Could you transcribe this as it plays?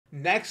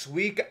Next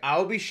week,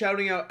 I'll be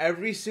shouting out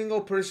every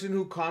single person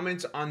who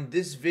comments on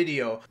this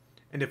video.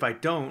 And if I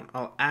don't,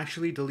 I'll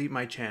actually delete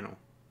my channel.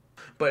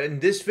 But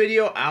in this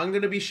video, I'm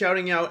going to be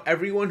shouting out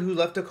everyone who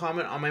left a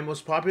comment on my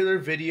most popular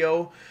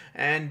video.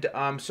 And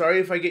sorry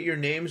if I get your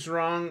names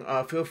wrong.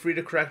 Feel free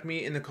to correct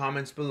me in the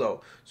comments below.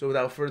 So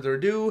without further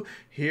ado,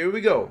 here we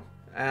go.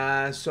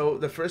 So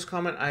the first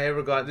comment I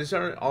ever got, these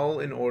aren't all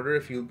in order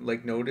if you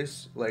like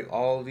notice, like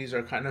all of these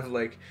are kind of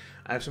like,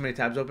 I have so many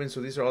tabs open, so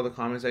these are all the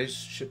comments. I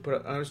just should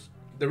put up,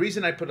 the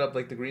reason I put up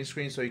like the green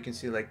screen so you can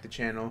see like the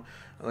channel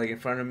like in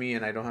front of me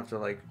and I don't have to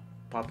like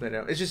pop that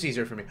out. It's just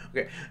easier for me.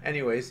 Okay,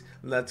 anyways,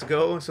 let's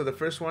go. So the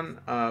first one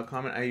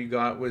comment I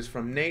got was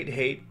from Nate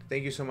Hate.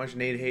 Thank you so much,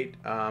 Nate Hate.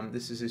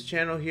 This is his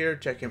channel here,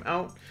 check him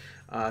out.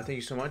 Thank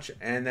you so much.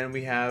 And then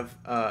we have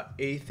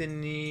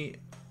Atheny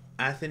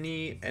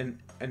and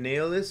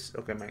Analyst.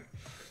 Okay, Mike,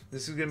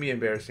 this is gonna be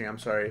embarrassing, I'm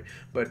sorry,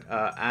 but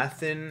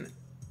Athen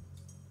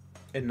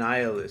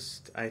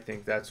Annihilist, I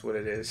think that's what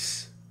it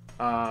is.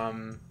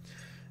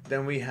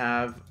 Then we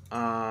have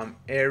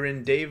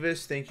Aaron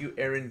Davis. Thank you,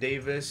 Aaron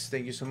Davis.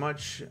 Thank you so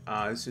much.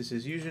 This is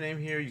his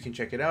username here. You can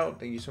check it out.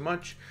 Thank you so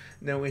much.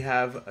 Then we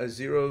have a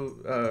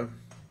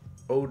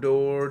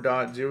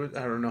odor.0.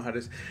 I don't know how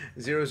to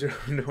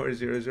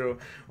 0000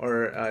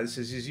 or this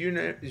is his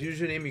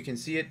username. You can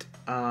see it.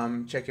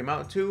 Check him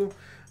out too.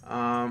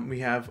 We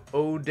have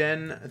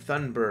Oden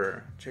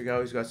Thunber. Check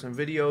out, he's got some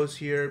videos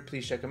here.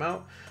 Please check him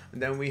out.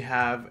 And then we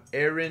have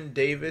Aaron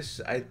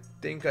Davis. I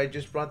think I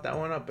just brought that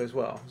one up as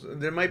well. So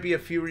there might be a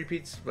few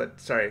repeats, but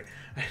sorry,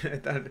 I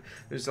thought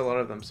there's a lot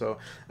of them. So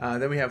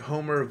then we have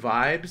Homer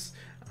Vibes.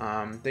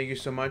 Thank you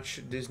so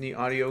much, Disney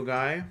audio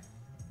guy.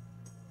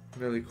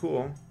 Really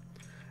cool.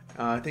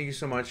 Thank you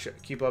so much.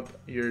 Keep up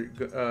your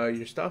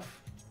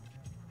stuff.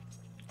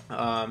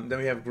 Then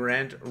we have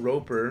Grant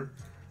Roper.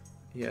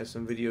 He has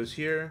some videos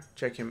here.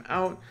 Check him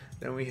out.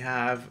 Then we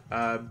have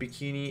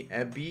Bikini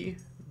Ebi.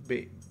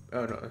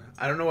 Oh no,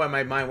 I don't know why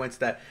my mind went to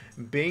that.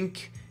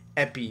 Bink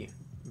Epi.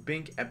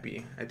 Bink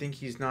Epi. I think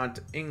he's not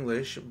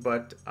English,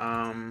 but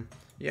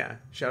yeah.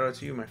 Shout out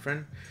to you, my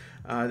friend.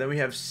 Then we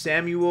have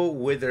Samuel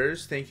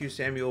Withers. Thank you,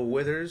 Samuel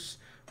Withers.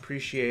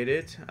 Appreciate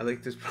it. I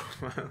like this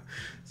profile.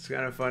 It's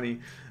kind of funny.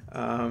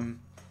 Thank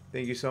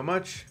you so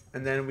much.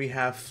 And then we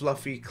have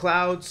Fluffy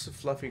Clouds.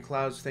 Fluffy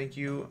Clouds. Thank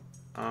you.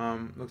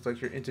 Looks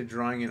like you're into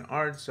drawing and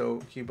art,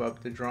 so keep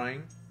up the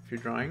drawing if you're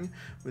drawing.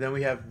 But then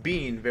we have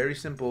Bean, very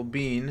simple,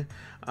 Bean.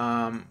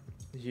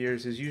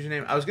 Here's his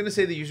username. I was gonna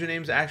say the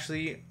usernames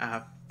actually,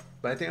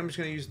 but I think I'm just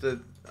gonna use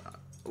the.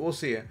 We'll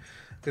see,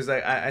 because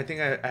I think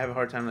I have a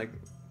hard time like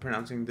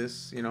pronouncing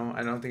this. You know,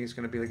 I don't think it's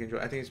gonna be like enjoy.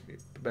 I think it's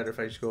better if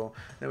I just go.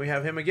 Then we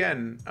have him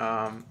again.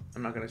 I'm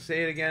not gonna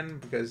say it again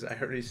because I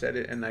already said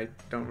it and I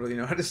don't really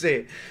know how to say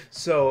it.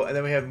 So and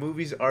then we have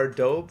Movies Are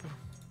Dope.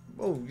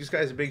 Oh, this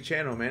guy's a big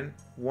channel, man.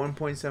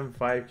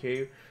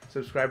 1.75k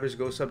subscribers.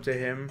 Go sub to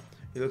him.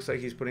 He looks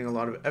like he's putting a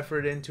lot of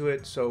effort into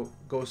it, so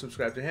go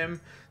subscribe to him.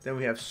 Then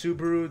we have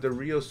Subaru, the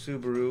real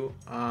Subaru,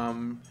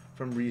 from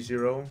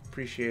ReZero.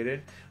 Appreciate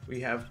it. We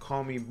have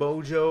Call Me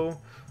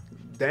Bojo.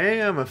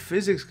 Damn, a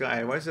physics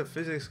guy. Why is a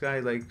physics guy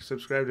like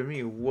subscribe to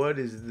me? What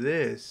is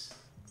this?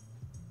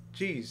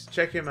 Jeez,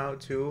 check him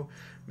out too.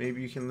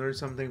 Maybe you can learn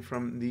something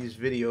from these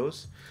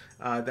videos.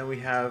 Then we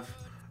have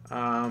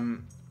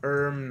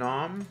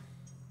Nom.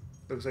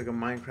 Looks like a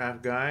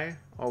Minecraft guy.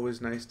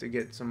 Always nice to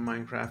get some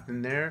Minecraft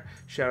in there.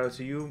 Shout out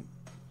to you,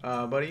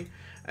 buddy.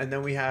 And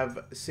then we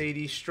have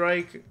Sadie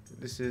Strike.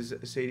 This is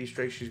Sadie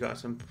Strike. She's got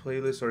some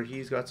playlists, or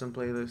he's got some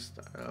playlists.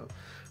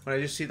 When I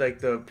just see like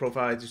the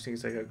profile, I just think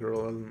it's like a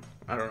girl.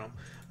 I don't know.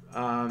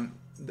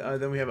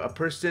 Then we have a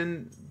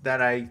person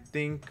that I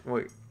think.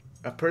 Wait,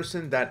 a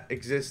person that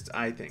exists.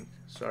 I think.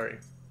 Sorry,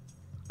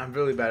 I'm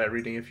really bad at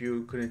reading. If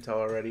you couldn't tell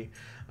already.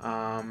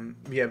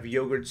 We have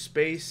Yogurt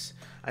Space.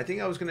 I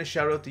think I was gonna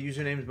shout out the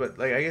usernames, but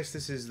like I guess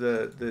this is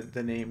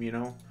the name, you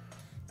know.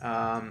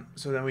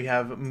 So then we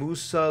have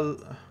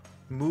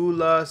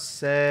Mula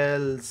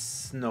Sel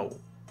Snow.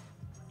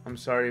 I'm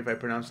sorry if I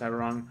pronounced that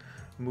wrong.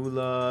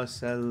 Mula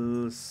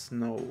Sel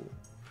Snow.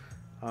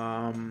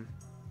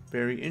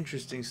 Very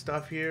interesting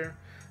stuff here.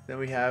 Then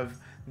we have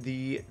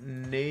the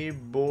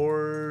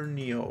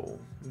Neighborneo.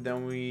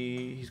 Then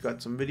he's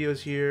got some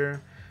videos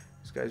here.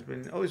 This guy's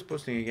been always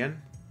posting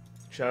again.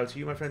 Shout out to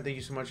you, my friend. Thank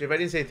you so much. If I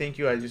didn't say thank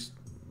you, I just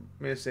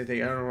made to say thank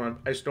you.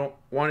 I just don't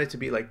want it to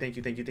be like thank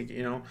you,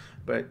 you know.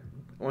 But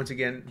once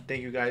again,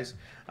 thank you guys.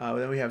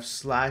 Then we have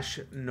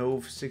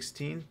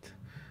 /Nove16th.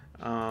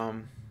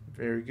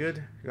 Very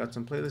good. Got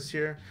some playlists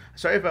here.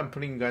 Sorry if I'm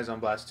putting you guys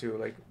on blast too.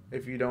 Like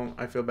if you don't,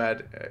 I feel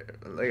bad.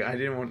 Like I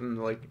didn't want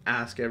to like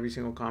ask every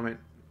single comment.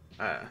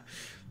 I'm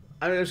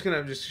just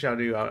gonna shout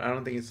you out. I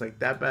don't think it's like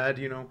that bad,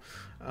 you know.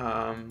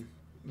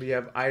 We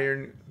have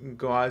Iron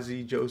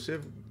Gwazi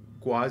Joseph.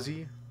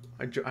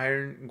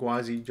 Iron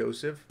Gwazi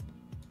Joseph.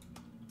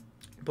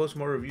 Post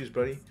more reviews,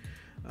 buddy.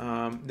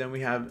 Then we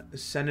have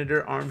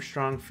Senator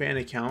Armstrong fan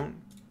account.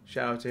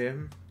 Shout out to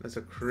him. That's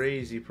a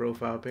crazy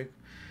profile pic.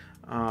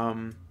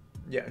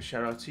 Yeah,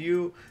 shout out to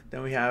you.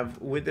 Then we have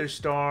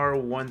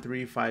Witherstar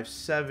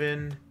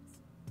 1357.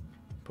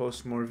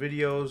 post more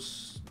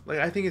videos. Like,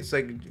 I think it's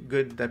like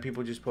good that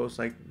people just post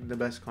like the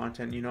best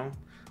content, you know,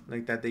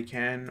 like that they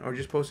can, or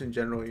just post in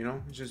general, you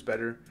know. It's just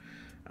better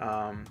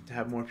to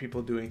have more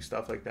people doing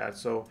stuff like that.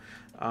 So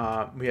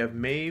we have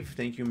Maeve.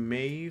 Thank you,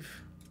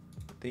 Maeve.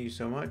 Thank you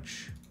so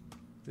much.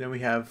 Then we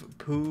have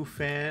Pooh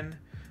Fan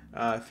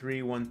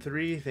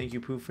 313. Thank you,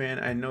 Pooh Fan.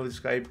 I know this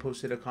guy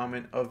posted a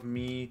comment of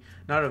me,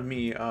 not of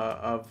me,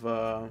 of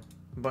a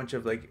bunch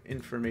of like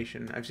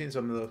information. I've seen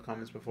some of those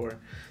comments before.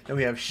 Then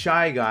we have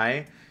Shy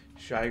Guy.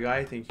 Shy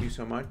Guy, thank you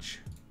so much.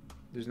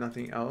 There's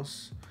nothing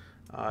else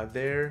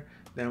there.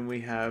 Then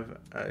we have,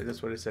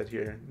 that's what it said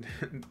here.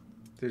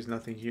 There's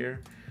nothing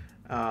here.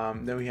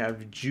 Then we have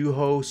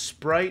Juho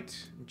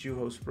Sprite.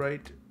 Juho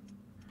Sprite.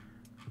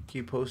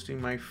 Keep posting,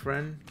 my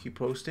friend. Keep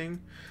posting.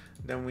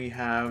 Then we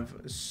have,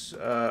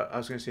 I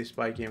was going to say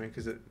Spy Gaming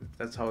because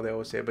that's how they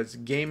always say it, but it's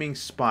Gaming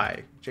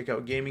Spy. Check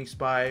out Gaming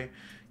Spy.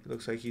 It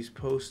looks like he's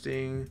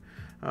posting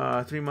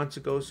 3 months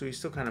ago, so he's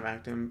still kind of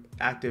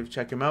active.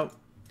 Check him out.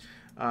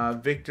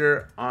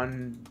 Victor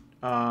on,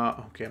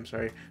 okay, I'm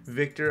sorry.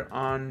 Victor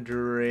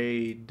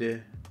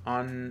Andrade.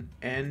 Andrade.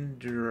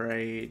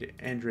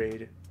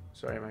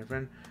 Sorry, my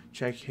friend.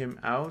 Check him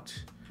out.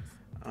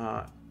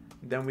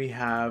 Then we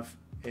have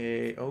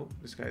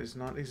this guy does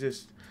not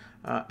exist.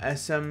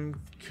 SM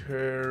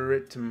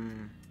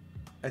Kritim.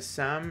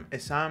 Assam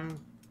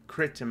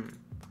Kritim.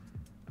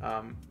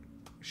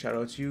 Shout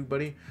out to you,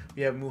 buddy.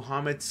 We have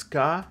Muhammad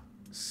Ska,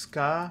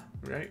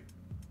 right?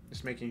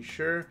 Just making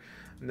sure.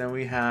 And then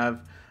we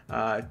have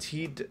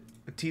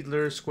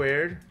Tiedler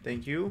Squared.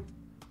 Thank you.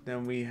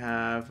 Then we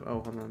have, oh,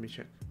 hold on, let me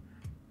check.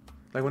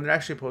 Like when they're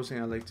actually posting,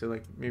 I like to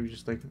like maybe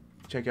just like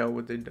check out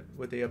what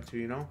they up to,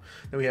 you know.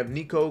 Then we have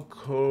Nico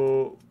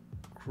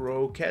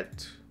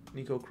Croquette.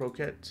 Nico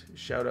Croquette,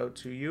 shout out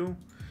to you.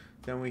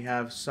 Then we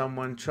have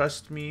Someone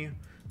Trust Me.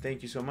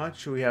 Thank you so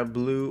much. We have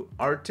Blue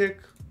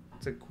Arctic.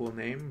 It's a cool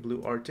name,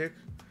 Blue Arctic.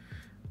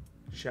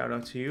 Shout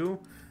out to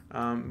you.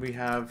 We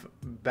have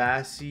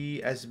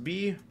Bassy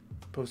SB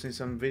posting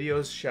some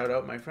videos. Shout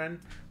out, my friend.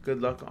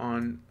 Good luck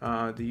on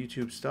the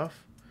YouTube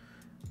stuff.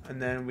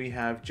 And then we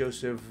have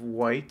Joseph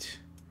White.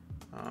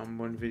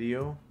 One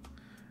video.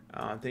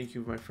 Thank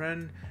you, my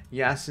friend.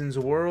 Yasin's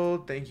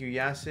World. Thank you,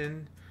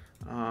 Yasin.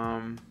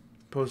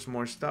 Post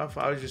more stuff.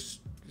 I was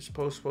just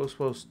post.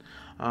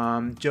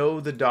 Joe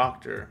the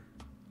Doctor,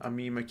 a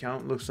meme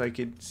account. Looks like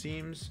it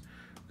seems.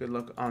 Good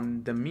luck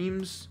on the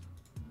memes.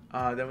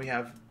 Then we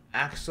have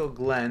Axel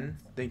Glenn.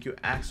 Thank you,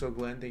 Axel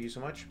Glenn. Thank you so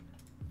much.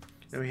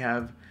 Then we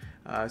have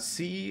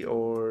C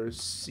or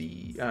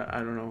C. I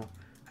don't know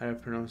how to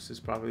pronounce this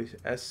properly.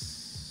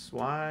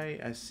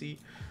 SYSC.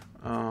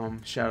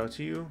 Shout out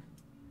to you.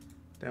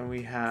 Then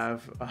we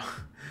have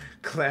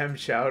Clam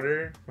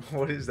Chowder.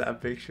 What is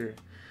that picture?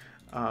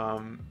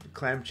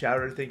 Clam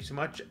Chowder, thank you so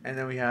much. And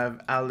then we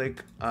have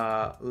Alec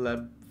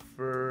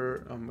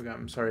Lefebvre. Oh my god,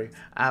 I'm sorry.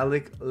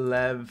 Alec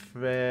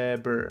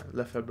Lefebvre.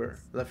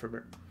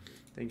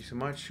 Thank you so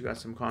much. You got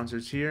some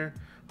concerts here.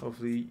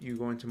 Hopefully you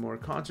go into more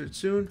concerts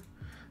soon.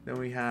 Then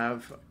we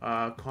have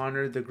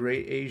Connor the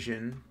Great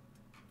Asian.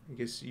 I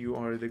guess you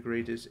are the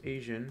greatest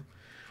Asian.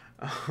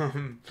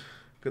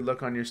 Good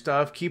luck on your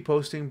stuff. Keep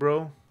posting,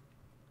 bro.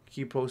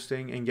 Keep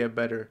posting and get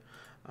better.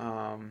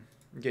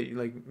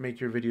 Make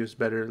your videos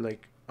better.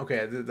 Like,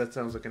 okay, that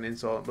sounds like an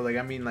insult, but like,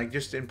 I mean, like,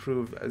 just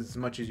improve as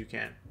much as you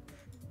can.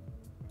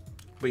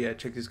 But yeah,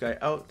 check this guy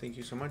out. Thank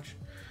you so much.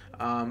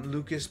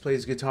 Lucas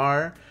plays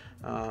guitar.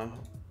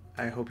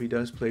 I hope he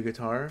does play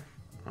guitar.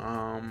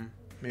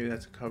 Maybe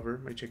that's a cover.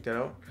 Might check that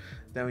out.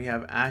 Then we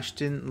have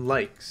Ashton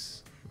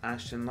Likes.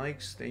 Ashton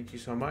Likes, thank you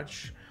so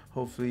much.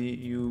 Hopefully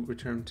you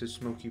return to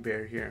Smokey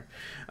Bear here.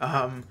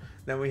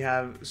 Then we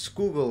have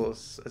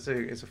Scoogles.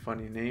 It's a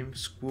funny name,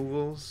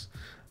 Scoogles.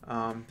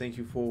 Thank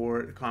you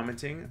for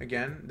commenting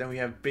again. Then we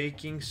have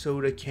Baking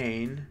Soda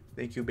Cane.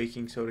 Thank you,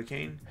 Baking Soda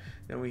Cane.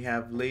 Then we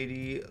have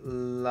Lady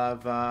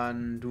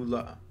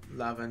Lavandula.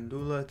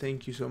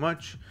 Thank you so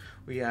much.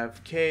 We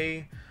have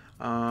Kay.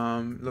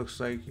 Looks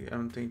like I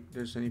don't think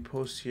there's any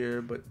posts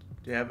here, but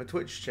they have a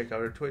Twitch. Check out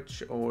our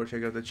Twitch or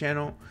check out the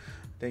channel.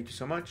 Thank you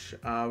so much.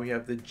 We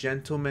have the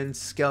Gentleman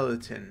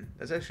Skeleton.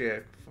 That's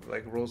actually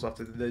like rolls off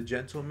the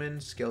Gentleman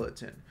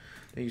Skeleton.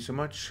 Thank you so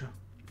much.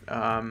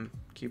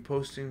 Keep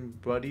posting,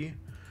 buddy.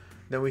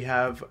 Then we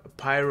have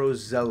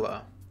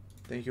Pyrozella.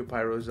 Thank you,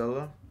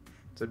 Pyrozella.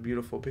 It's a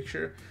beautiful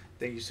picture.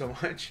 Thank you so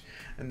much.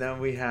 And then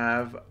we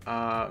have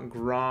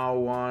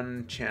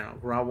Grawan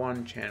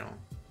channel.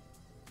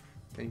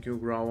 Thank you,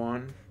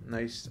 Grawan.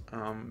 Nice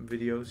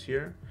videos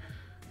here.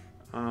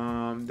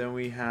 Then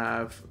we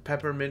have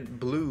Peppermint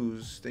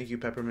Blues. Thank you,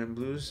 Peppermint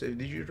Blues.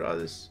 Did you draw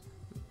this?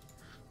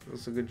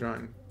 It's a good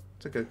drawing.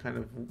 It's like a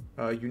kind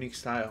of unique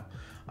style.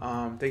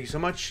 Thank you so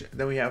much.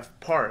 Then we have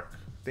Park.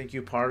 Thank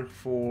you, Park,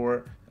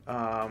 for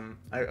I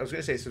was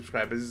gonna say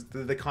subscribe, but it's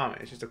the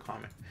comment. It's just a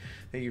comment.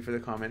 Thank you for the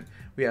comment.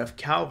 We have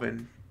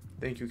Calvin.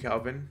 Thank you,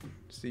 Calvin.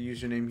 It's the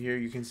username here.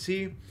 You can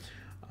see.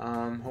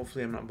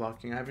 Hopefully I'm not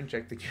blocking. I haven't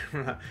checked the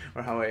camera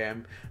or how I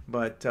am,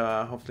 but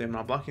hopefully I'm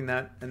not blocking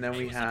that. And then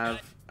we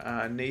have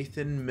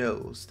Nathan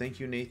Mills. Thank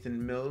you,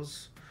 Nathan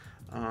Mills.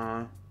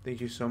 Thank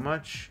you so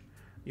much.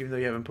 Even though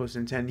you haven't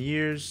posted in 10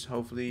 years,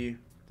 hopefully,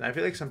 I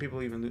feel like some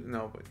people even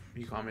no, but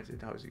he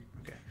commented. How is he?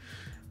 Okay,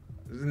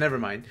 never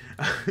mind.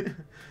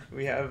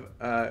 We have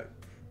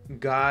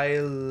Guy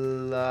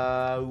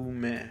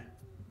Laume.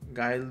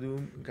 Guy.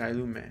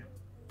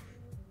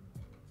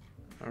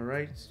 All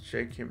right,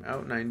 check him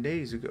out 9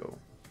 days ago.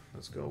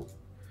 Let's go.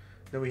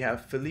 Then we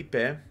have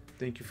Felipe.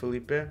 Thank you,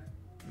 Felipe.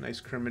 Nice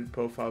Kermit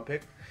profile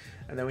pic.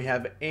 And then we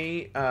have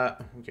okay, I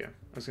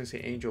was gonna say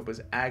Angel, but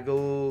it's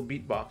Agile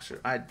Beatboxer.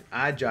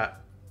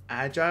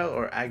 Agile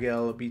or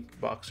Agile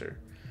Beatboxer.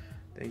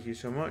 Thank you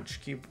so much.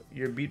 Keep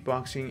your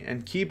beatboxing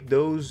and keep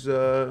those.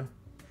 I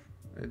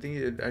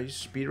think, are you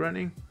speed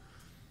running?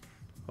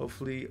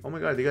 Hopefully, oh my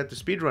God, they got the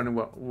speed running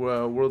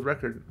world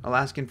record.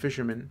 Alaskan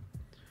fisherman.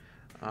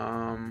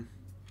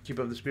 Keep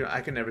up the speed.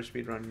 I can never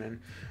speed run, man.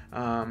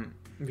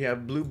 We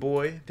have Blue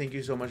Boy. Thank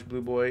you so much,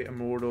 Blue Boy.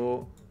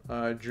 Immortal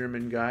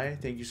German guy.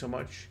 Thank you so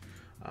much.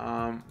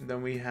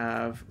 Then we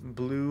have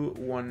Blue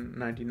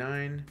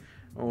 199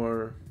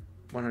 or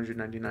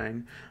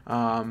 199.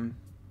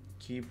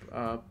 Keep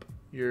up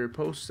your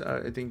posts.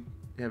 I think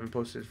you haven't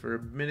posted for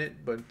a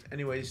minute, but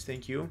anyways,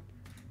 thank you.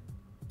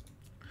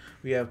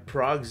 We have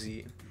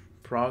Progsy.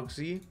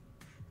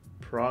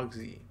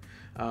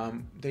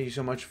 Thank you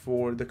so much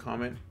for the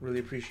comment. Really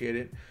appreciate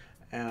it.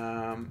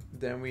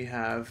 Then we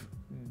have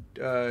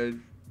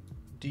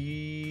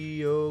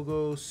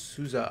Diogo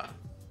Souza.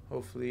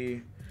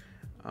 Hopefully,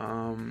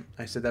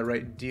 I said that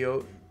right.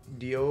 Diogo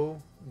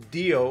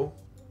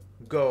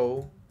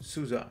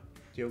Souza.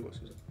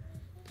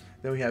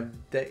 Then we have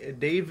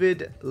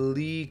David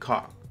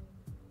Leacock.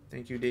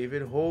 Thank you,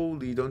 David.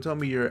 Holy, don't tell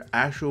me you're an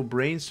actual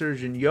brain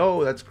surgeon.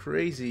 Yo, that's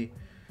crazy.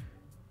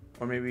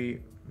 Or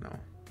maybe, no.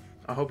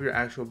 I hope you're an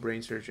actual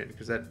brain surgeon,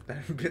 because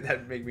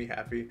that'd make me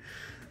happy.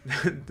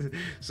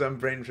 Some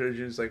brain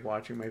surgeons like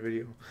watching my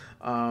video.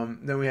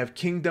 Then we have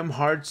Kingdom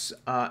Hearts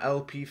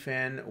LP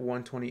fan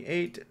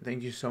 128.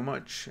 Thank you so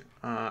much.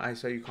 I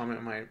saw you comment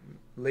on my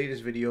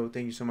latest video.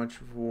 Thank you so much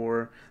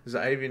for this.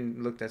 I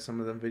even looked at some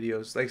of them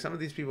videos. Like, some of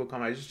these people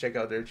comment, I just check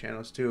out their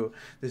channels too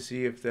to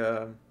see if we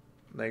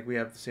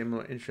have the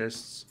similar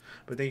interests.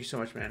 But thank you so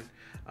much, man.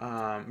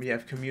 We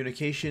have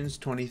Communications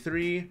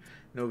 23.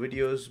 No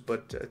videos,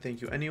 but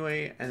thank you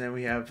anyway. And then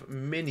we have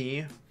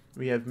Mini.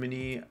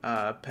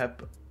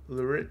 Pep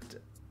Lurit,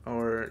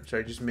 or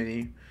sorry, just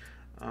Mini.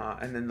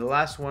 And then the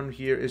last one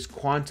here is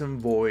Quantum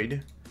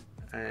Void,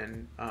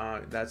 and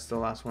that's the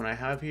last one I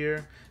have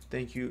here.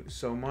 Thank you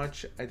so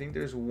much. I think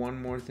there's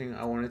one more thing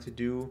I wanted to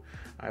do.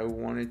 I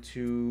wanted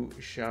to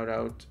shout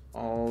out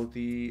all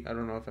the, I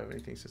don't know if I have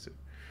anything sensitive.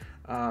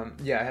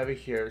 Yeah, I have it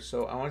here.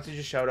 So I wanted to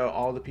just shout out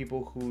all the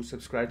people who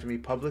subscribe to me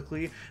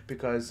publicly,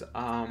 because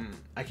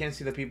I can't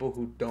see the people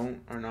who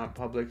are not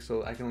public,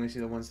 so I can only see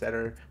the ones that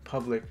are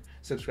public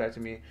subscribe to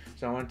me.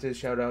 So I wanted to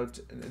shout out,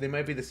 they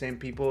might be the same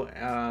people,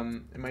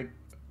 it might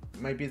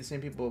be the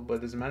same people, but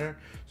it doesn't matter.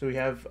 So we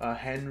have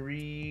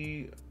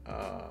Henry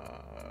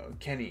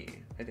Kenny,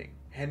 I think.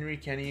 Henry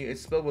Kenny,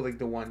 it's spelled with like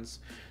the ones.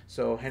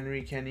 So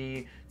Henry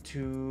Kenny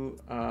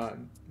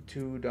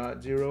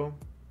 2.0.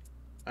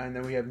 And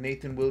then we have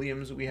Nathan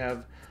Williams, we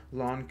have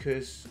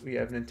Lonkus, we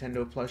have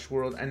Nintendo Plush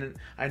World, and then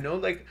I know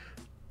like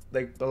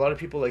a lot of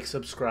people like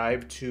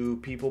subscribe to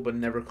people but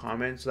never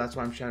comment, so that's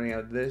why I'm shouting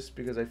out this,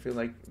 because I feel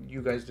like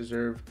you guys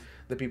deserve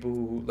the people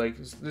who like.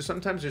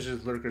 Sometimes there's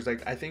just lurkers.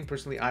 Like, I think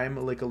personally I am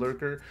like a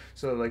lurker,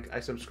 so like I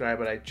subscribe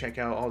but I check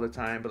out all the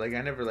time, but like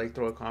I never like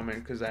throw a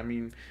comment, because I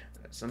mean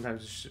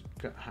sometimes it's just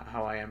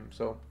how I am.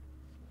 So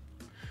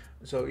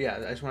yeah,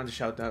 I just wanted to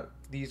shout out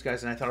these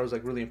guys, and I thought it was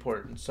like really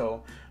important.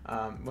 So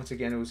once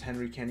again, it was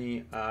Henry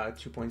Kenny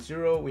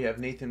 2.0. We have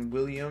Nathan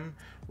William.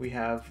 We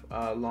have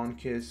Lawn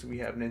Kiss. We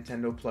have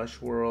Nintendo Plush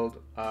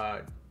World.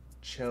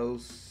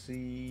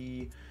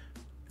 Chelsea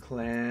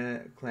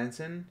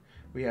Clanson.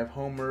 We have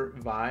Homer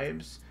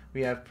Vibes.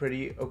 We have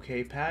Pretty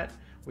Okay Pat.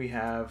 We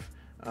have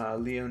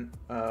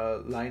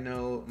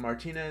Lionel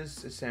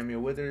Martinez,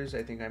 Samuel Withers.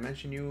 I think I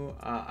mentioned you.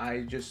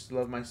 I Just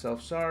Love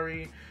Myself.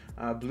 Sorry.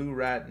 Blue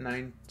Rat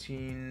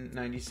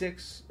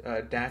 1996,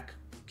 Dak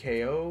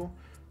KO.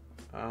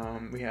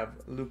 We have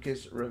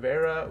Lucas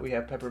Rivera. We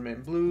have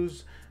Peppermint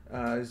Blues.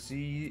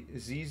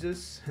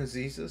 Zezus.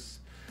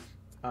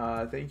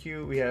 Thank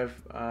you. We have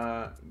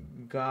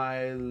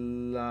Guy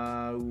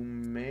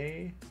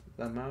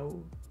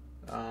Lamau.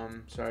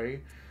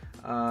 Sorry.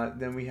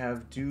 Then we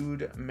have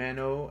Dude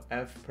Mano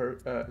F.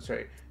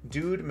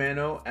 Dude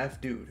Mano F.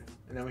 Dude.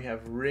 And then we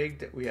have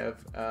Rigged. We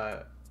have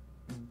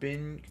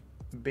Binkby.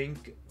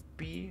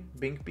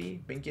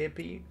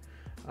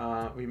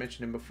 We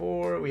mentioned him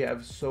before. We have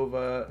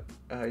Sova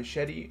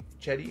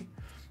Chetty.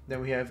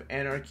 Then we have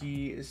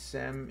Anarchy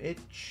Sam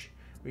Itch.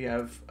 We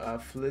have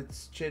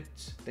Flitzchit.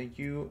 Thank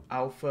you.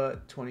 Alpha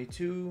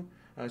 22.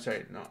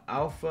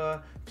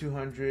 Alpha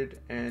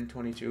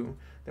 222.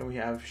 Then we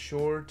have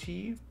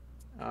Shorty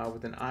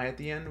with an I at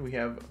the end. We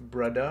have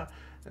Brada.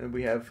 And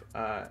we have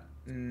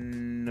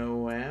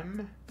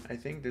Noam. I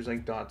think there's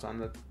like dots on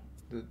the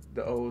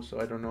the O, so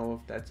I don't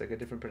know if that's like a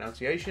different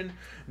pronunciation.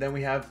 Then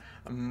we have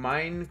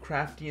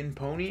Minecraftian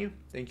Pony.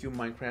 Thank you,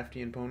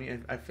 Minecraftian Pony.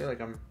 I feel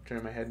like I'm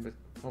turning my head, but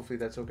hopefully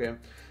that's okay.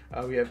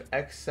 We have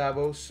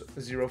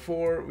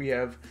Xsavos04. We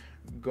have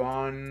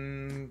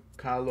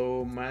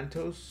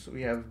Goncalomantos.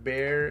 We have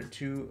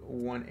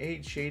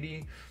Bear218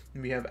 Shady.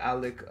 We have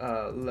Alec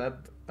Alec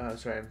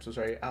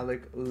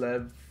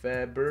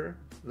Lefebvre.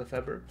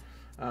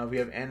 We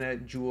have Anna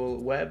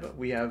Jewel Webb.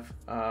 We have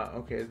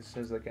okay, this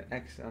has like an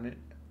X on it.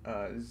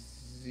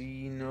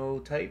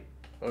 Xenotype,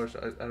 or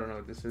I don't know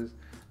what this is.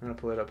 I'm gonna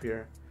pull it up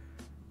here.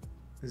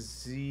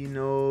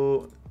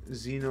 Xenocleite.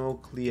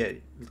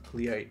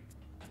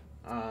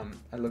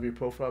 I love your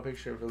profile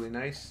picture, really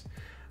nice.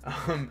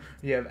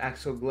 We have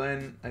Axel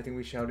Glenn. I think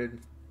we shouted.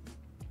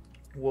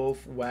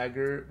 Wolf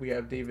Wagger. We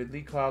have David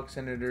Leacock,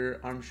 Senator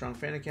Armstrong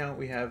fan account.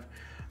 We have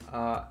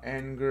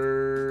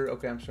Anger.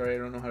 Okay, I'm sorry, I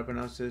don't know how to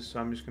pronounce this, so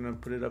I'm just gonna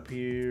put it up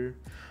here.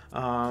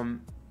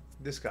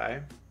 This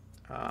guy,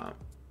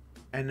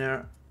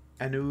 Anurag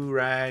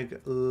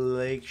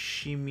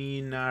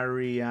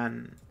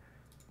Lakshiminarayan.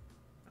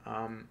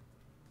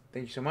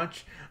 Thank you so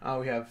much.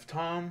 We have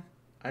Tom.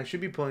 I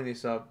should be pulling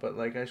this up, but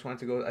like I just wanted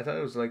to go. I thought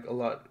it was like a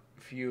lot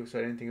few, so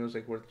I didn't think it was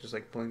like worth just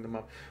like pulling them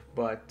up.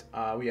 But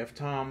we have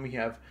Tom. We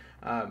have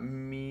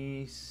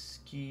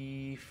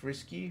Misky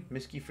Frisky.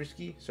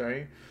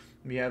 Sorry.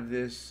 We have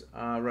this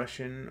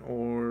Russian,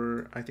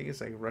 or I think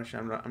it's like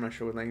Russian. I'm not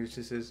sure what language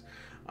this is.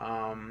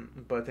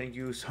 But thank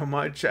you so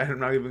much. I'm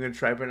not even gonna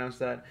try to pronounce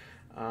that.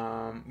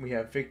 We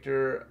have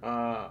Victor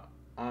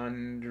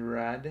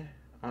Andrade.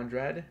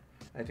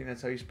 I think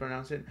that's how you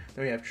pronounce it.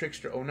 Then we have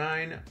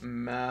Trickster09,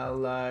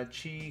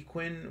 Malachi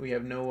Quinn. We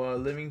have Noah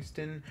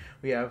Livingston.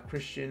 We have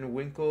Christian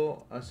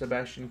Winkle,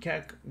 Sebastian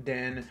Keck,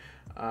 Dan.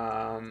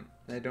 I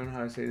don't know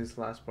how to say this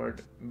last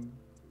part.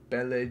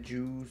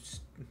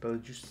 Busligeta.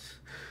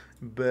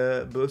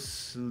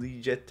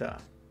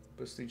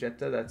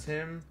 That's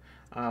him.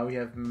 We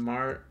have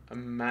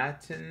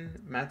Matin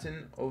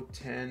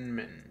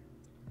Otenman.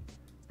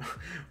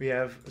 We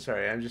have,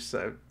 sorry, I'm just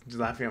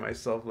laughing at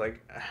myself,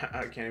 like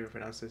I can't even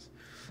pronounce this.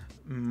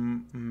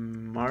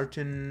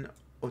 Martin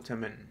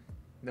Otaman.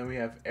 Then we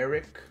have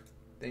Eric,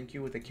 thank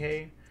you, with a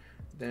K.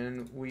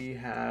 Then we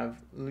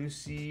have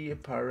Lucy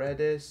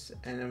Paredes,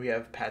 and then we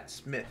have Pat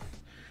Smith.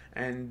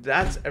 And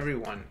that's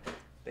everyone.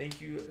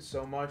 Thank you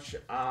so much.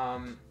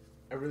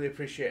 I really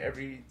appreciate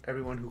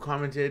everyone who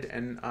commented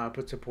and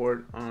put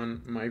support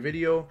on my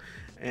video.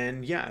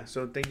 And yeah,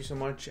 so thank you so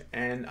much,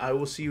 and I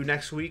will see you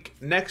next week.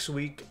 Next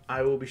week,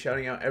 I will be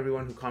shouting out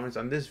everyone who comments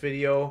on this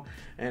video,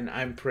 and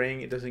I'm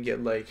praying it doesn't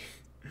get like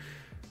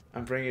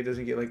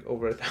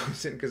over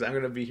 1,000, because I'm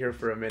gonna be here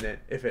for a minute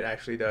if it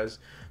actually does.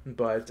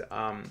 But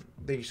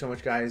thank you so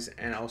much, guys,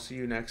 and I'll see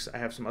you next. I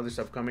have some other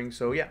stuff coming,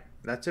 so yeah,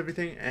 that's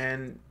everything,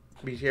 and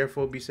be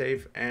careful, be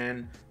safe,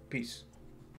 and peace.